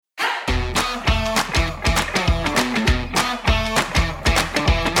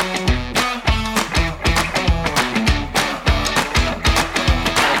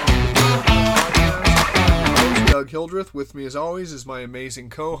Hildreth. With me as always is my amazing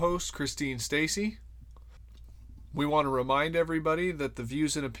co-host, Christine Stacy. We want to remind everybody that the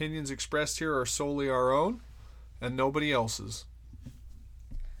views and opinions expressed here are solely our own and nobody else's.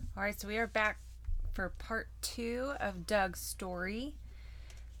 All right, so we are back for part 2 of Doug's story.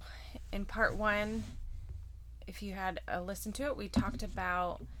 In part 1, if you had listened to it, we talked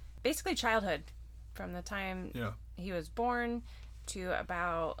about basically childhood from the time he was born to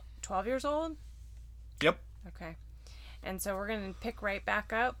about 12 years old. Yep. Okay. And so we're going to pick right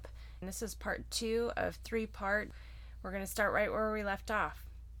back up. And this is part 2 of 3-part. We're going to start right where we left off.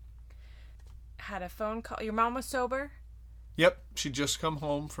 Had a phone call. Your mom was sober? Yep. She'd just come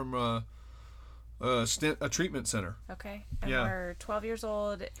home from a treatment center. Okay. And we're 12 years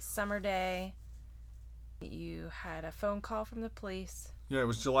old, summer day. You had a phone call from the police. Yeah, it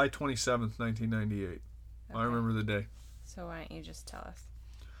was July 27th, 1998. Okay. I remember the day. So why don't you just tell us?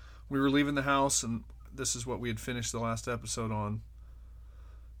 We were leaving the house, and this is what we had finished the last episode on.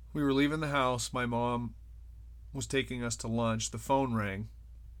 We were leaving the house. My mom was taking us to lunch. The phone rang,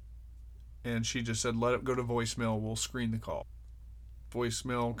 and she just said, let it go to voicemail. We'll screen the call.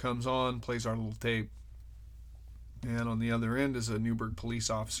 Voicemail comes on, plays our little tape, and on the other end is a Newburgh police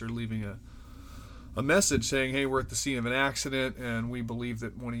officer leaving a message saying, hey, we're at the scene of an accident, and we believe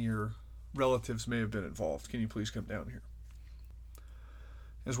that one of your relatives may have been involved. Can you please come down here?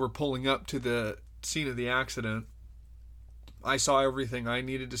 As we're pulling up to the scene of the accident, I saw everything I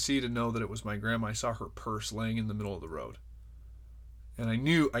needed to see to know that it was my grandma. I saw her purse laying in the middle of the road. And I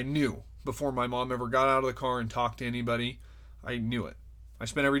knew before my mom ever got out of the car and talked to anybody, I knew it. I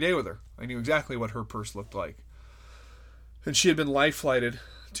spent every day with her. I knew exactly what her purse looked like. And she had been life flighted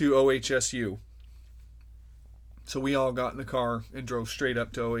to OHSU. So we all got in the car and drove straight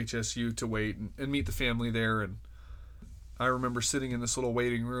up to OHSU to wait and meet the family there. And I remember sitting in this little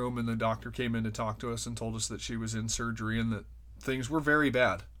waiting room, and the doctor came in to talk to us and told us that she was in surgery and that things were very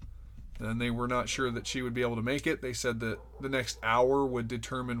bad. And they were not sure that she would be able to make it. They said that the next hour would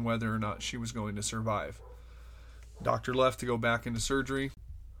determine whether or not she was going to survive. Doctor left to go back into surgery.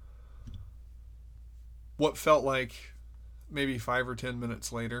 What felt like maybe 5 or 10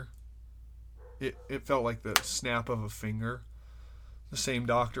 minutes later, it felt like the snap of a finger. The same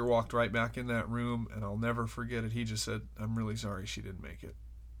doctor walked right back in that room, and I'll never forget it. He just said, I'm really sorry she didn't make it.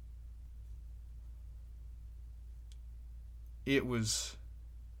 It was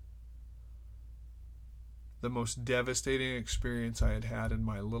the most devastating experience I had had in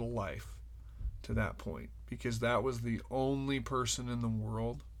my little life to that point, because that was the only person in the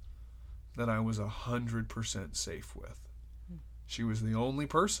world that I was 100% safe with. She was the only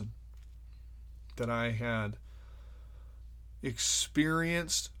person that I had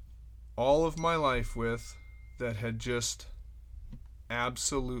experienced all of my life with that had just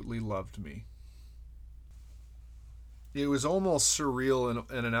absolutely loved me. It was almost surreal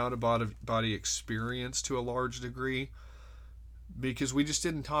and an out-of-body experience to a large degree, because we just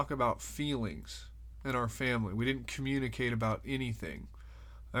didn't talk about feelings in our family. We didn't communicate about anything.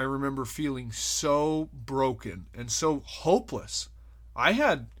 I remember feeling so broken and so hopeless. I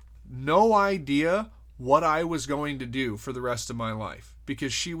had no idea what I was going to do for the rest of my life,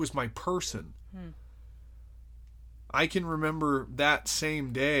 because she was my person. I can remember that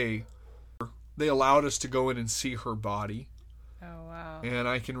same day, they allowed us to go in and see her body. Oh, wow. And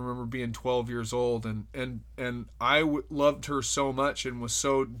I can remember being 12 years old, and I loved her so much and was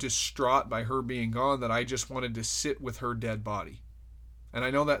so distraught by her being gone that I just wanted to sit with her dead body. And I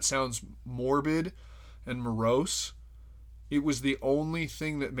know that sounds morbid and morose. It was the only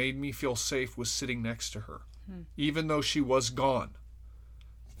thing that made me feel safe, was sitting next to her, even though she was gone.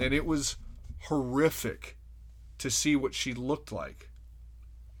 And it was horrific to see what she looked like.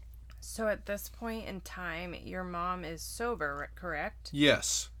 So at this point in time, your mom is sober, correct?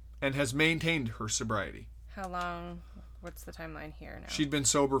 Yes, and has maintained her sobriety. How long? What's the timeline here now? She'd been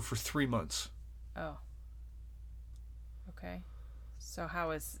sober for 3 months. Oh. Okay. So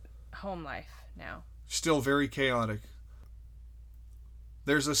how is home life now? Still very chaotic.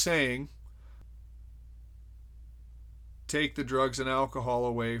 There's a saying, take the drugs and alcohol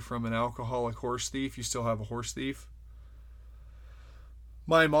away from an alcoholic horse thief, you still have a horse thief.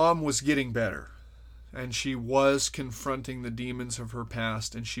 My mom was getting better, and she was confronting the demons of her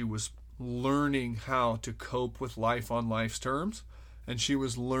past, and she was learning how to cope with life on life's terms, and she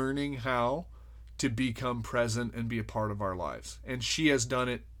was learning how to become present and be a part of our lives. And she has done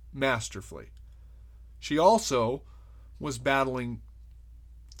it masterfully. She also was battling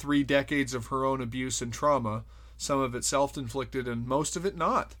 3 decades of her own abuse and trauma, some of it self-inflicted and most of it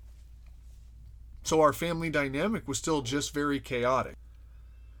not. So our family dynamic was still just very chaotic.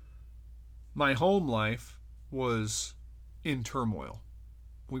 My home life was in turmoil.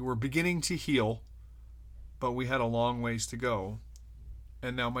 We were beginning to heal, but we had a long ways to go.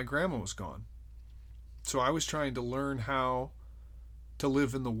 And now my grandma was gone. So I was trying to learn how to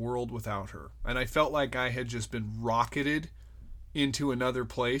live in the world without her. And I felt like I had just been rocketed into another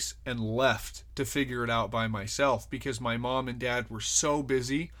place and left to figure it out by myself, because my mom and dad were so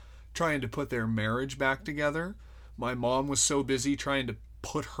busy trying to put their marriage back together. My mom was so busy trying to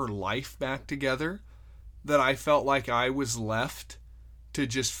put her life back together that I felt like I was left to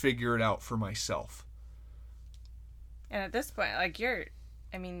just figure it out for myself. And at this point, like your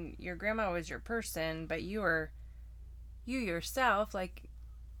grandma was your person, but you yourself, like,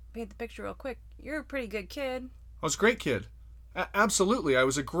 paint the picture real quick. You're a pretty good kid. I was a great kid. Absolutely, I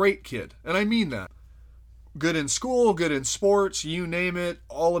was a great kid. And I mean that. Good in school, good in sports, you name it.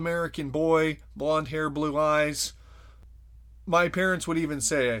 All-American boy, blonde hair, blue eyes. My parents would even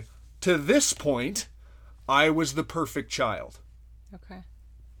say, to this point, I was the perfect child. Okay.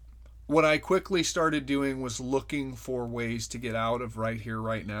 What I quickly started doing was looking for ways to get out of right here,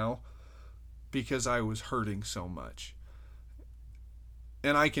 right now, because I was hurting so much.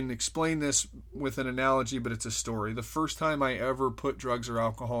 And I can explain this with an analogy, but it's a story. The first time I ever put drugs or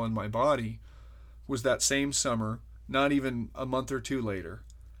alcohol in my body was that same summer, not even a month or two later.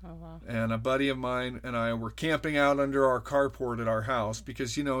 Oh, wow. And a buddy of mine and I were camping out under our carport at our house,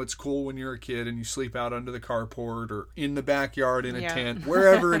 because, you know, it's cool when you're a kid and you sleep out under the carport or in the backyard in a tent,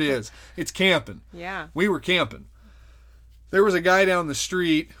 wherever it is. It's camping. Yeah. We were camping. There was a guy down the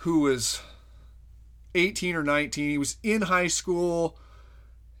street who was 18 or 19. He was in high school.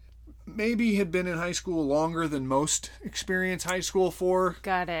 Maybe had been in high school longer than most experience high school for.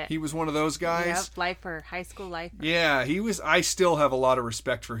 Got it. He was one of those guys. Yep, lifer, high school lifer. Yeah, he was. I still have a lot of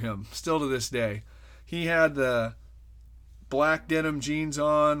respect for him, still to this day. He had the black denim jeans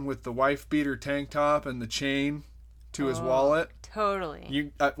on with the wife beater tank top and the chain to his wallet.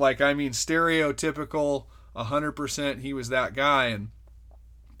 Totally. Stereotypical, 100%. He was that guy, and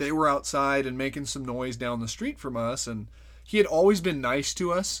they were outside and making some noise down the street from us, and he had always been nice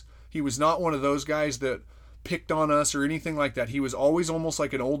to us. He was not one of those guys that picked on us or anything like that. He was always almost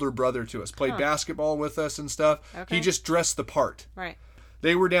like an older brother to us. Played basketball with us and stuff. Okay. He just dressed the part. Right.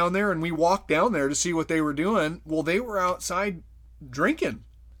 They were down there, and we walked down there to see what they were doing. Well, they were outside drinking.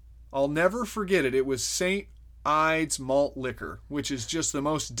 I'll never forget it. It was St. Ides malt liquor, which is just the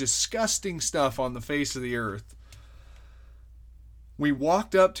most disgusting stuff on the face of the earth. We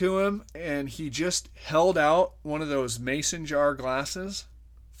walked up to him, and he just held out one of those mason jar glasses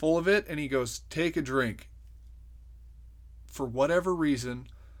full of it, and he goes, "Take a drink." For whatever reason,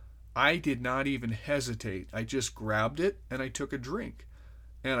 I did not even hesitate. I just grabbed it, and I took a drink.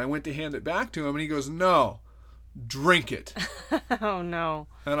 And I went to hand it back to him, and he goes, "No, drink it." Oh, no.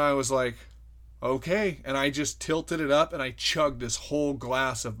 And I was like, okay. And I just tilted it up, and I chugged this whole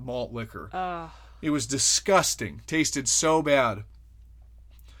glass of malt liquor. It was disgusting. Tasted so bad.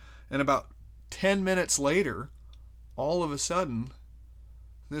 And about 10 minutes later, all of a sudden,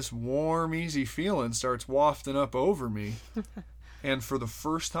 this warm, easy feeling starts wafting up over me. And for the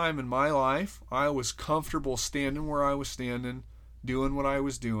first time in my life, I was comfortable standing where I was standing, doing what I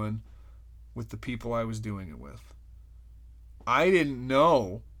was doing, with the people I was doing it with. I didn't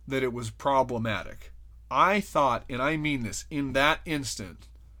know that it was problematic. I thought, and I mean this, in that instant,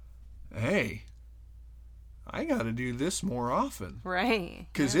 hey, I got to do this more often. Right.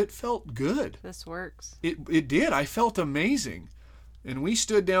 Because it felt good. This works. It did. I felt amazing. And we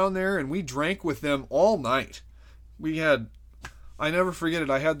stood down there and we drank with them all night. We had, I never forget it,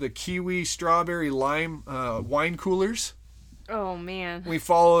 I had the kiwi, strawberry, lime wine coolers. Oh, man. We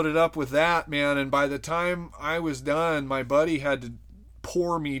followed it up with that, man. And by the time I was done, my buddy had to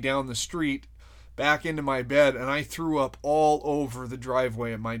pour me down the street back into my bed, and I threw up all over the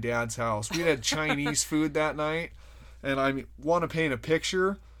driveway at my dad's house. We had Chinese food that night, and I want to paint a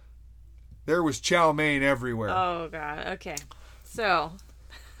picture. There was chow mein everywhere. Oh, God. Okay. So.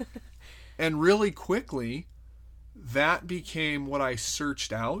 And really quickly, that became what I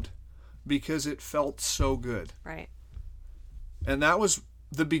searched out because it felt so good. Right. And that was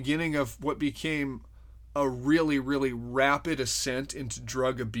the beginning of what became a really, really rapid ascent into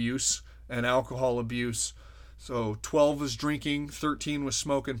drug abuse and alcohol abuse. So 12 was drinking, 13 was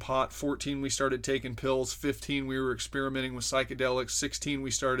smoking pot, 14 we started taking pills, 15 we were experimenting with psychedelics, 16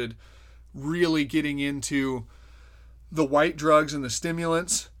 we started really getting into the white drugs and the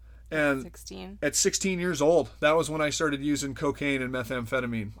stimulants. And 16. At 16 years old, that was when I started using cocaine and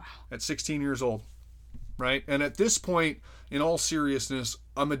methamphetamine. Wow. At 16 years old, right? And at this point, in all seriousness,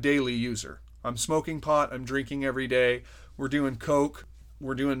 I'm a daily user. I'm smoking pot, I'm drinking every day, we're doing coke,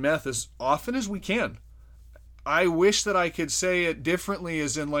 we're doing meth as often as we can. I wish that I could say it differently,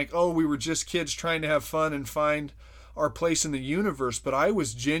 as in like, oh, we were just kids trying to have fun and find our place in the universe, but I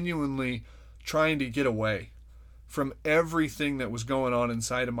was genuinely trying to get away from everything that was going on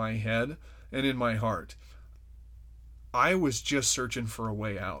inside of my head and in my heart. I was just searching for a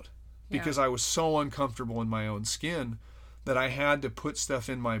way out because I was so uncomfortable in my own skin that I had to put stuff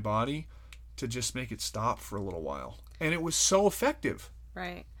in my body to just make it stop for a little while. And it was so effective.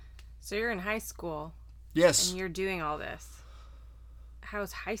 Right. So you're in high school. Yes. And you're doing all this.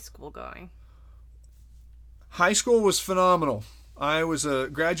 How's high school going? High school was phenomenal. I was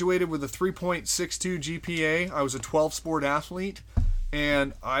graduated with a 3.62 GPA. I was a 12-sport athlete,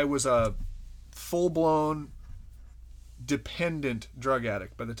 and I was a full-blown dependent drug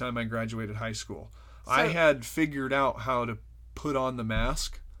addict by the time I graduated high school. So, I had figured out how to put on the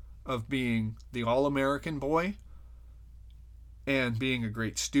mask of being the all-American boy and being a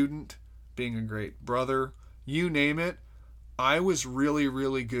great student, being a great brother, you name it. I was really,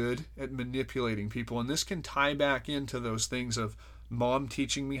 really good at manipulating people. And this can tie back into those things of mom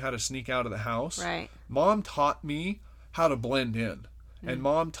teaching me how to sneak out of the house. Right. Mom taught me how to blend in. And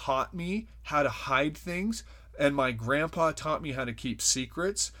mom taught me how to hide things. And my grandpa taught me how to keep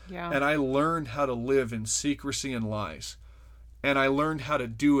secrets. Yeah. And I learned how to live in secrecy and lies. And I learned how to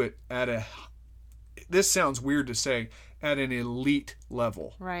do it at this sounds weird to say, at an elite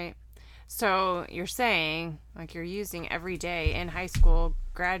level. Right. So you're saying, like, you're using every day in high school,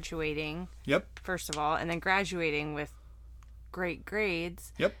 graduating. Yep. First of all, and then graduating with great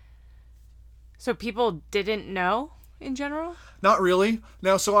grades. Yep. So people didn't know in general? Not really.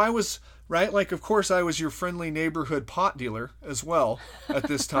 Now, so I was, right, like, of course, I was your friendly neighborhood pot dealer as well at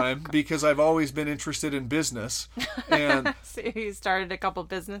this time because I've always been interested in business. And so you started a couple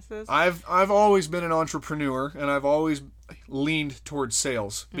businesses? I've always been an entrepreneur, and I've always leaned towards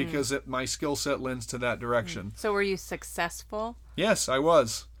sales because my skill set lends to that direction. So were you successful? Yes, I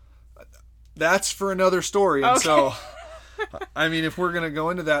was. That's for another story. And so, I mean, if we're going to go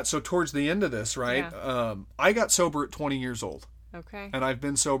into that, so towards the end of this, right, I got sober at 20 years old. Okay. And I've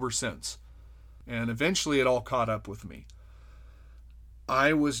been sober since. And eventually it all caught up with me.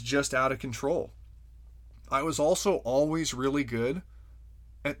 I was just out of control. I was also always really good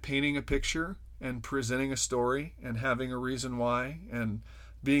at painting a picture and presenting a story and having a reason why and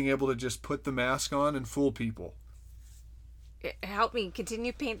being able to just put the mask on and fool people. Help me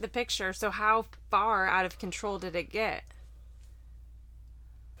continue paint the picture. So how far out of control did it get?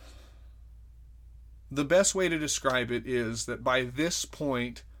 The best way to describe it is that by this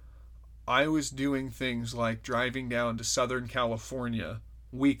point, I was doing things like driving down to Southern California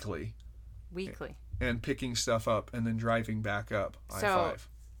weekly. Weekly. And picking stuff up and then driving back up I-5.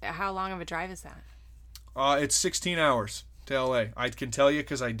 How long of a drive is that? It's 16 hours to LA. I can tell you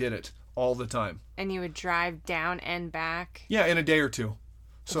because I did it all the time. And you would drive down and back? Yeah, in a day or two.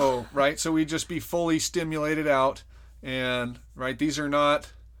 So, right, so we'd just be fully stimulated out. And, right, these are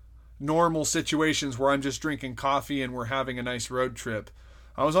not normal situations where I'm just drinking coffee and we're having a nice road trip.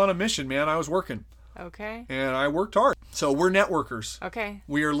 I was on a mission, man. I was working. Okay. And I worked hard. So we're networkers. Okay.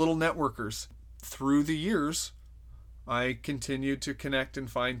 We are little networkers. Through the years, I continued to connect and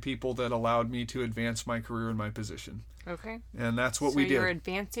find people that allowed me to advance my career and my position. Okay. And that's what we did. So you're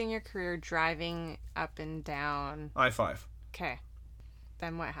advancing your career driving up and down I-5. Okay.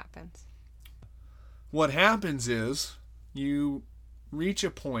 Then what happens? What happens is you reach a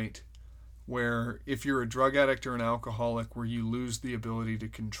point where if you're a drug addict or an alcoholic where you lose the ability to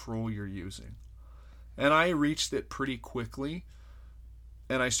control your using. And I reached it pretty quickly,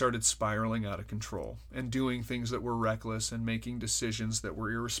 and I started spiraling out of control and doing things that were reckless and making decisions that were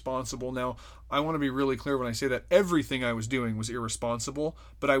irresponsible. Now, I want to be really clear when I say that everything I was doing was irresponsible,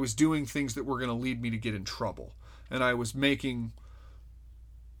 but I was doing things that were going to lead me to get in trouble. And I was making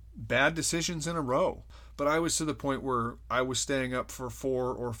bad decisions in a row. But I was to the point where I was staying up for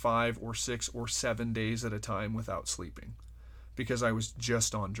 4 or 5 or 6 or 7 days at a time without sleeping because I was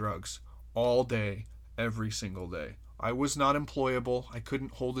just on drugs all day, every single day. I was not employable. I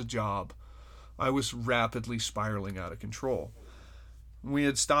couldn't hold a job. I was rapidly spiraling out of control. We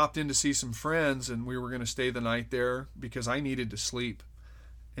had stopped in to see some friends and we were going to stay the night there because I needed to sleep.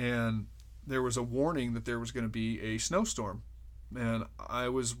 And there was a warning that there was going to be a snowstorm. And I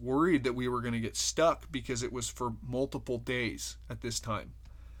was worried that we were going to get stuck because it was for multiple days at this time.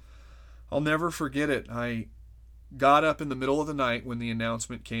 I'll never forget it. I got up in the middle of the night when the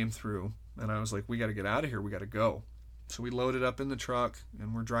announcement came through, and I was like, we got to get out of here. We got to go. So we loaded up in the truck,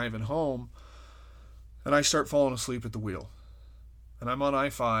 and we're driving home, and I start falling asleep at the wheel. And I'm on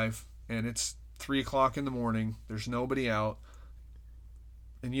I-5, and it's 3 o'clock in the morning. There's nobody out.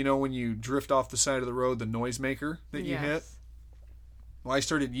 And you know when you drift off the side of the road, the noisemaker that you hit? Well, I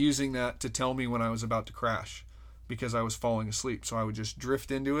started using that to tell me when I was about to crash because I was falling asleep. So I would just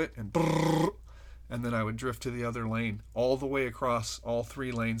drift into it and brrr, and then I would drift to the other lane all the way across all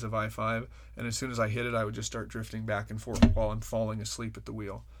 3 lanes of I-5. And as soon as I hit it, I would just start drifting back and forth while I'm falling asleep at the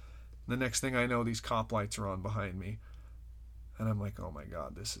wheel. The next thing I know, these cop lights are on behind me. And I'm like, oh my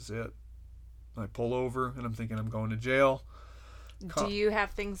God, this is it. I pull over and I'm thinking I'm going to jail. Do you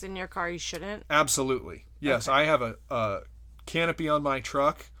have things in your car you shouldn't? Absolutely. Yes, okay. I have a canopy on my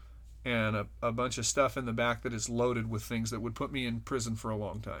truck and a bunch of stuff in the back that is loaded with things that would put me in prison for a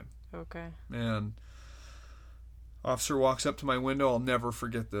long time. Okay. And officer walks up to my window. I'll never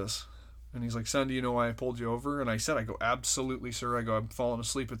forget this. And he's like, son, do you know why I pulled you over? And I said, I go, absolutely, sir. I go, I'm falling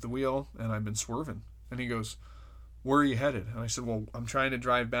asleep at the wheel and I've been swerving. And he goes, where are you headed? And I said, well, I'm trying to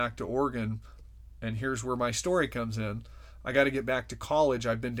drive back to Oregon. And here's where my story comes in. I got to get back to college.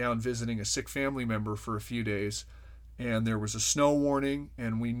 I've been down visiting a sick family member for a few days. And there was a snow warning.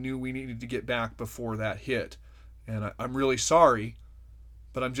 And we knew we needed to get back before that hit. And I'm really sorry,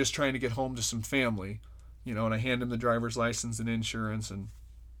 but I'm just trying to get home to some family. You know, and I hand him the driver's license and insurance. And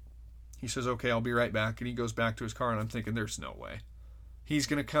he says, okay, I'll be right back. And he goes back to his car. And I'm thinking, there's no way. He's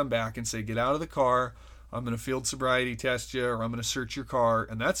going to come back and say, get out of the car. I'm going to field sobriety test you, or I'm going to search your car.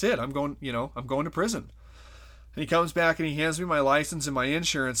 And that's it. I'm going to prison. And he comes back and he hands me my license and my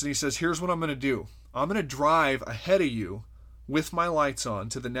insurance. And he says, here's what I'm going to do. I'm going to drive ahead of you with my lights on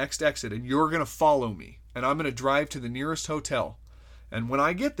to the next exit. And you're going to follow me. And I'm going to drive to the nearest hotel. And when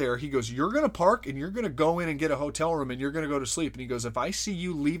I get there, he goes, you're going to park and you're going to go in and get a hotel room and you're going to go to sleep. And he goes, if I see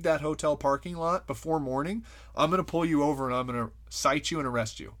you leave that hotel parking lot before morning, I'm going to pull you over and I'm going to cite you and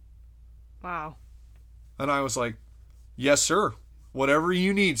arrest you. Wow. And I was like, yes, sir. Whatever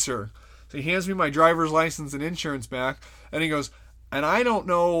you need, sir. So he hands me my driver's license and insurance back. And he goes, and I don't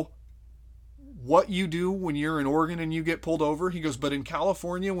know what you do when you're in Oregon and you get pulled over. He goes, but in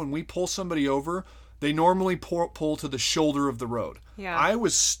California, when we pull somebody over, they normally pull to the shoulder of the road. Yeah. I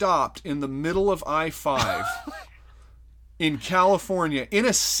was stopped in the middle of I-5 in California, in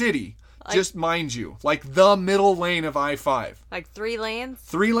a city, like, just mind you, like the middle lane of I-5. Like 3 lanes?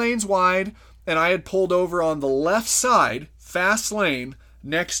 3 lanes wide, and I had pulled over on the left side, fast lane,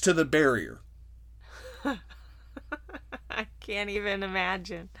 next to the barrier. I can't even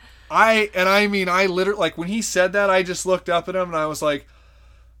imagine. I literally, like, when he said that, I just looked up at him and I was like,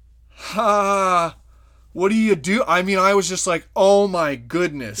 what do you do? I mean, I was just like, oh my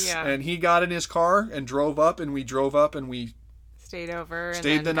goodness. Yeah. And he got in his car and drove up and we stayed over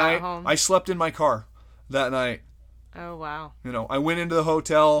stayed and the then night. got home. I slept in my car that night. Oh, wow. You know, I went into the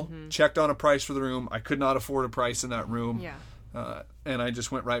hotel, checked on a price for the room. I could not afford a price in that room. Yeah. And I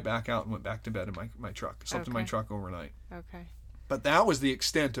just went right back out and went back to bed in my truck. Slept in my truck overnight. Okay. But that was the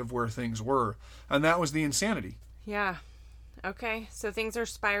extent of where things were. And that was the insanity. Yeah. Okay. So things are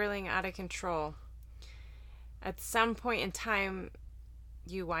spiraling out of control. At some point in time,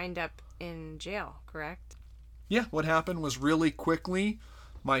 you wind up in jail, correct? Yeah. What happened was really quickly,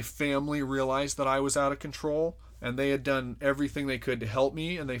 my family realized that I was out of control. And they had done everything they could to help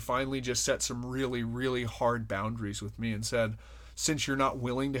me. And they finally just set some really, really hard boundaries with me and said, since you're not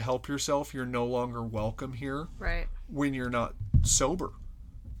willing to help yourself, you're no longer welcome here. Right. When you're not sober.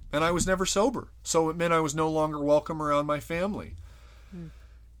 And I was never sober. So it meant I was no longer welcome around my family.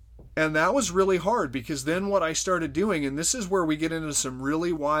 And that was really hard because then what I started doing, and this is where we get into some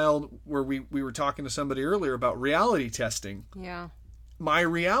really wild, where we were talking to somebody earlier about reality testing. Yeah. My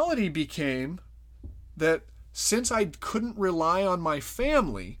reality became that since I couldn't rely on my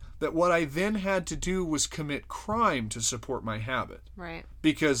family, that what I then had to do was commit crime to support my habit. Right.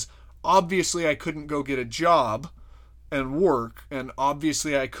 Because obviously I couldn't go get a job and work, and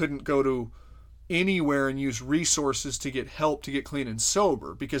obviously I couldn't go to anywhere and use resources to get help to get clean and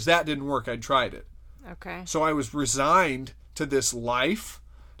sober, because that didn't work. I'd tried it. Okay. So I was resigned to this life,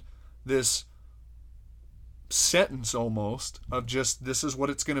 this sentence almost of just, this is what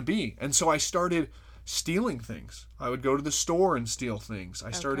it's going to be. And so I started stealing things. I would go to the store and steal things.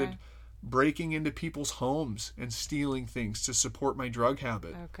 I started breaking into people's homes and stealing things to support my drug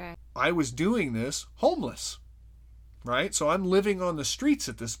habit. Okay. I was doing this homeless, right? So I'm living on the streets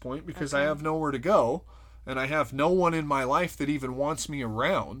at this point because I have nowhere to go and I have no one in my life that even wants me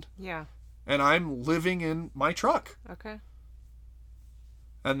around. Yeah. And I'm living in my truck. Okay.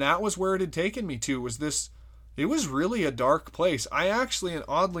 And that was where it had taken me to, was this, it was really a dark place. I actually, and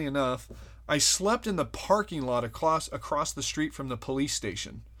oddly enough, I slept in the parking lot across the street from the police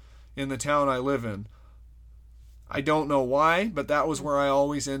station in the town I live in. I don't know why, but that was where I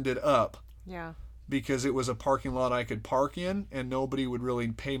always ended up. Yeah. because it was a parking lot I could park in and nobody would really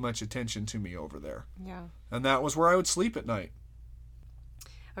pay much attention to me over there. Yeah. And that was where I would sleep at night.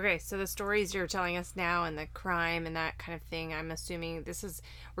 Okay, so the stories you're telling us now and the crime and that kind of thing, I'm assuming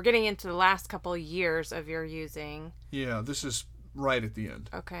we're getting into the last couple years of your using. Yeah, this is right at the end.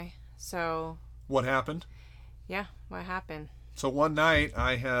 Okay, so... What happened? Yeah, what happened? So one night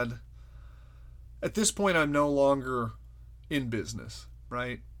at this point I'm no longer in business,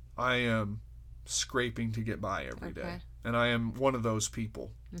 right? I am scraping to get by every day. And I am one of those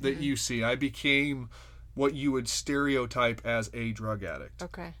people that you see. I became what you would stereotype as a drug addict.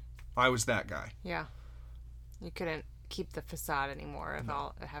 Okay. I was that guy. Yeah. You couldn't keep the facade anymore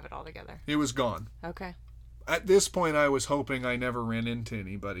have it all together. It was gone. Okay. At this point, I was hoping I never ran into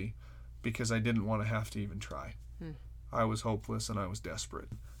anybody because I didn't want to have to even try. I was hopeless and I was desperate.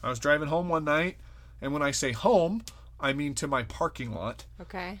 I was driving home one night, and when I say home, I mean to my parking lot.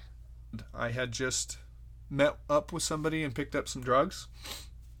 Okay. I had just met up with somebody and picked up some drugs.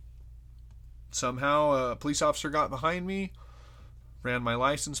 Somehow a police officer got behind me, ran my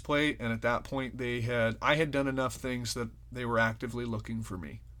license plate, and at that point I had done enough things that they were actively looking for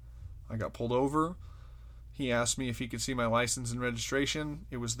me. I got pulled over. He asked me if he could see my license and registration.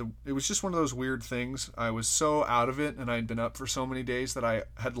 It was just one of those weird things. I was so out of it, and I'd been up for so many days that I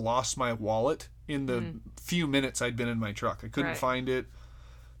had lost my wallet in the few minutes I'd been in my truck. I couldn't find it.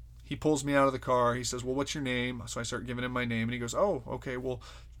 He pulls me out of the car. He says, "Well, what's your name?" So I start giving him my name, and he goes, "Oh, okay, well,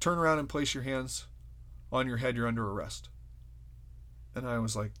 turn around and place your hands on your head. You're under arrest." And I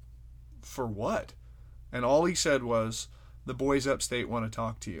was like, "For what?" And all he said was, "The boys upstate want to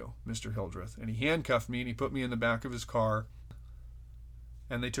talk to you, Mr. Hildreth." And he handcuffed me and he put me in the back of his car,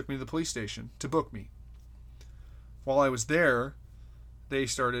 and they took me to the police station to book me. While I was there, they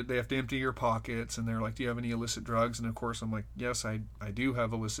have to empty your pockets, and they're like, "Do you have any illicit drugs?" And of course I'm like, "Yes, I do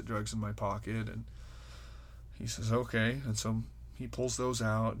have illicit drugs in my pocket." And he says, "Okay." And so he pulls those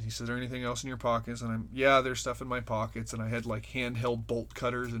out, and he says, "Is there anything else in your pockets?" And "Yeah, there's stuff in my pockets." And I had like handheld bolt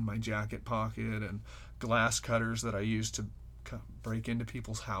cutters in my jacket pocket, and glass cutters that I used to break into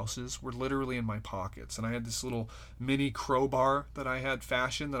people's houses were literally in my pockets. And I had this little mini crowbar that I had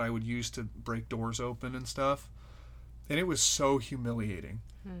fashioned that I would use to break doors open and stuff. And it was so humiliating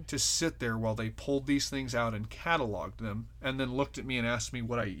to sit there while they pulled these things out and cataloged them and then looked at me and asked me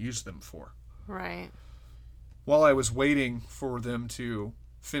what I used them for. Right. While I was waiting for them to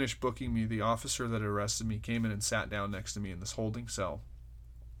finish booking me, the officer that arrested me came in and sat down next to me in this holding cell.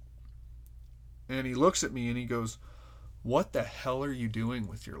 And he looks at me and he goes, "What the hell are you doing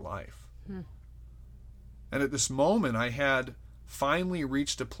with your life?" And at this moment, I had finally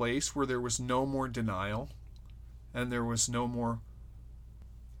reached a place where there was no more denial and there was no more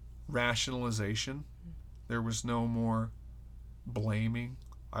rationalization. There was no more blaming.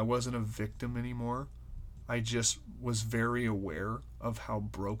 I wasn't a victim anymore. I just was very aware of how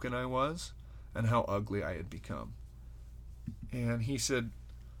broken I was and how ugly I had become. And he said,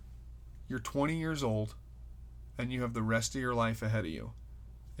 "You're 20 years old and you have the rest of your life ahead of you.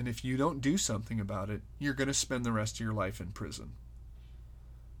 And if you don't do something about it, you're going to spend the rest of your life in prison."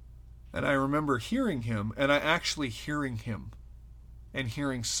 And I remember hearing him, and I actually hearing him and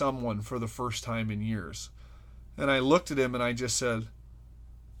hearing someone for the first time in years. And I looked at him and I just said,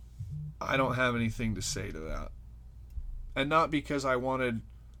 "I don't have anything to say to that." And not because I wanted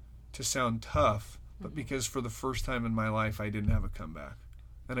to sound tough, but because for the first time in my life I didn't have a comeback.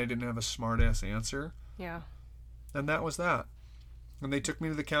 And I didn't have a smart-ass answer. Yeah. And that was that. And they took me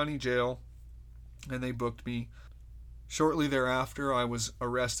to the county jail, and they booked me. Shortly thereafter, I was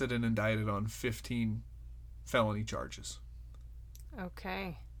arrested and indicted on 15 felony charges.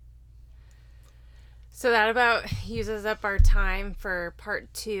 Okay. So that about uses up our time for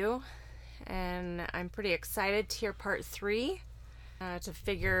part 2. And I'm pretty excited to hear part 3. To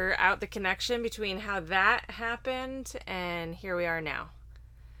figure out the connection between how that happened and here we are now.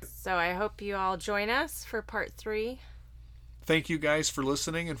 So I hope you all join us for part 3. Thank you guys for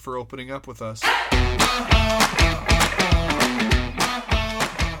listening and for opening up with us.